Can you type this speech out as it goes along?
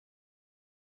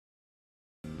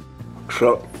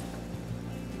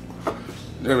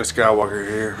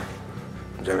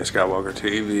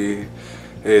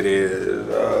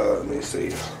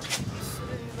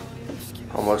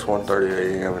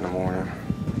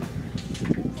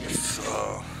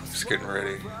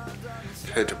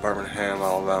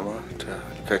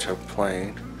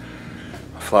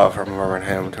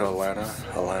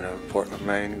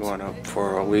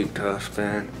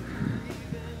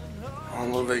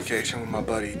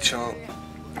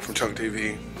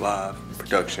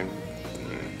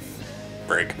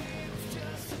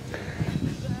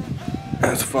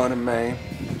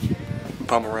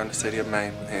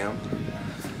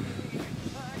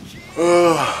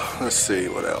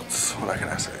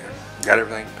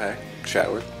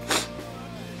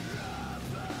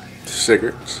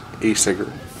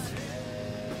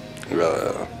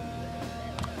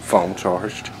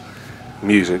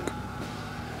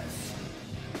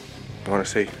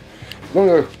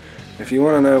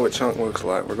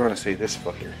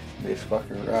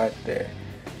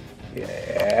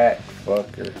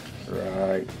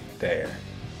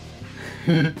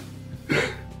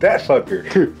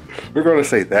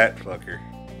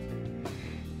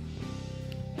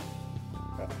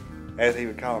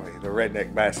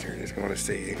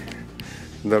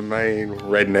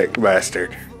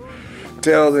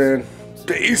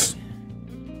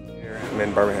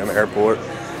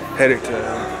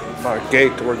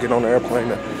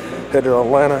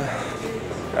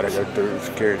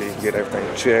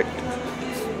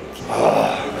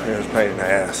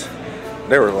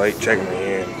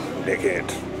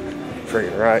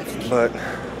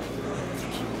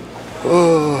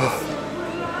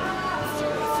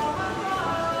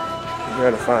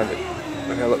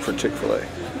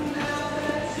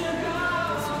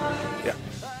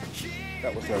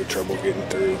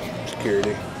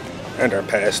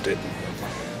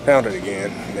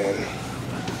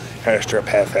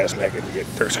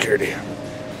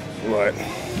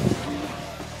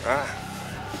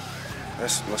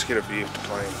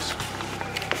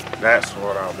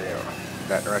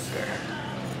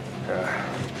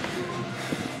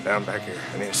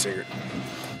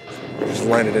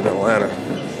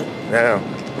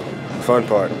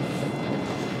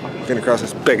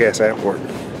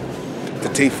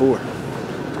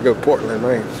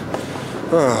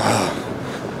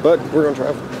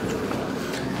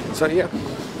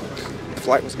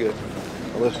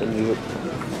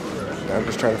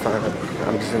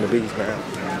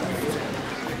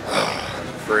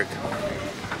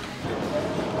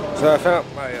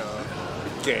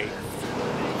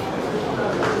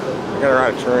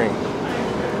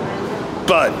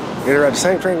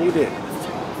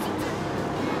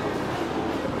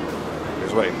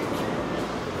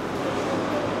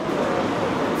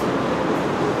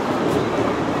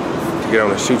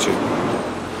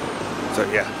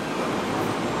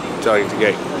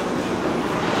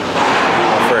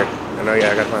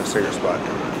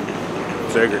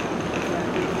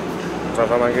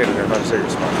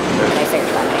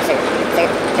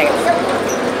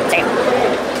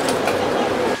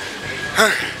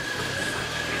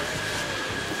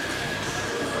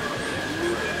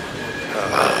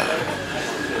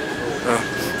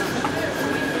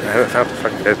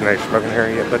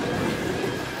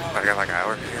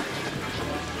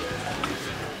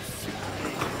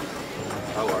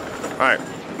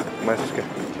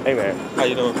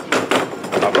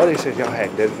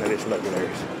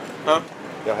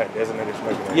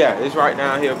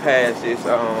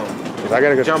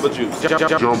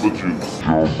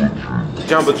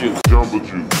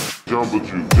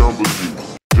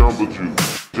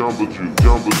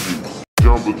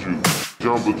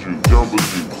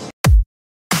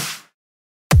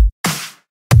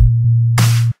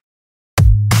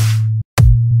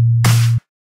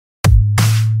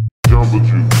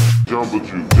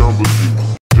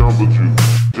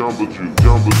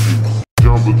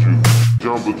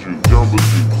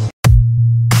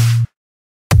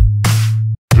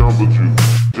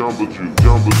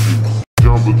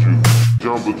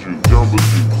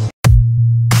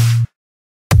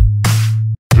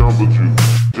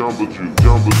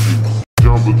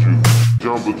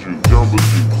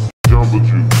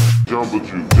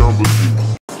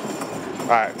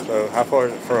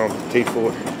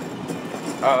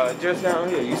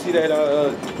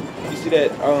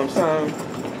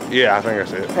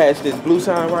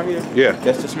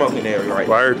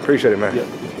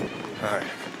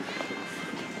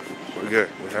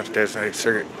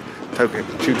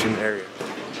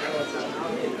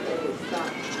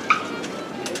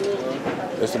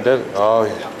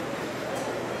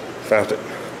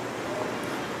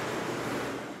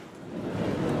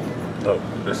Look,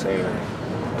 this ain't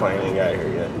plane ain't got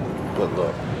here yet. But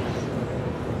look,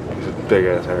 it's a big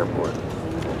ass airport.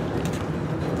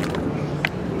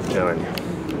 I'm telling you.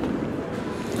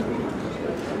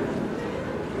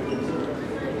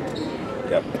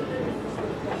 Yep.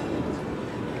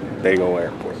 Big ol'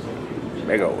 airport.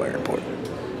 Big ol' airport.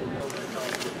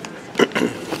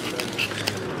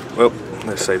 Well,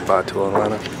 let's say bye to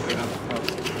Atlanta.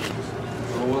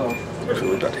 So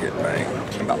we're about to hit Maine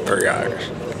in about 3 hours.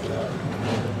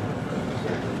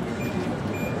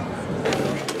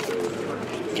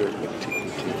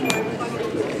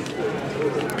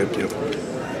 Good deal.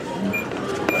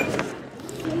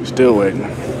 Still waiting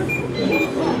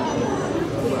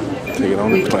to get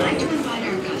on the plane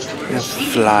and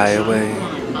fly away.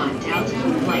 On Delta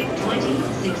Flight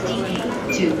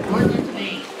 2068 to Portland,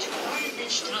 Maine. To board at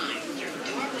this time through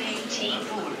doorway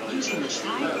T4 using the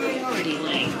sky priority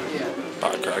lane.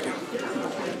 Firecracking.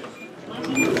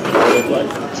 To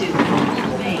Portland,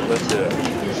 Maine. Let's do it.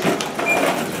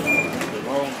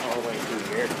 Long hallway through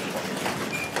the airport.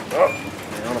 Oh,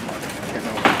 you're on a bike.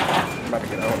 I'm about to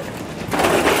get on it.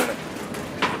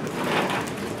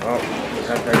 Oh,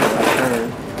 got there.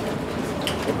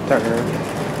 Turn.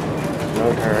 No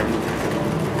turn.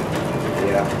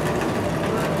 Yeah.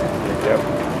 Yep.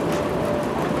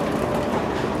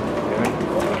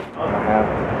 On the half.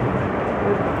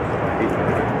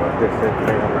 This is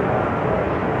thing on the half.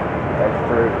 That's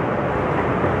true.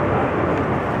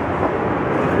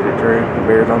 Is it true? The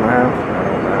beer's on the house? I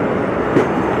don't know.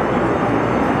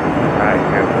 Alright,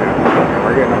 and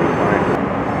we're getting on the plane.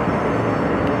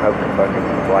 Hope the fucking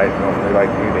flight don't do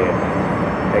like you did.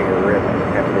 Take a rip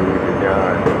and have to use your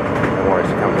gun and watch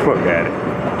you come look at it.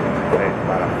 It's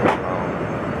about a foot long.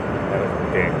 That was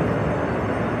ridiculous.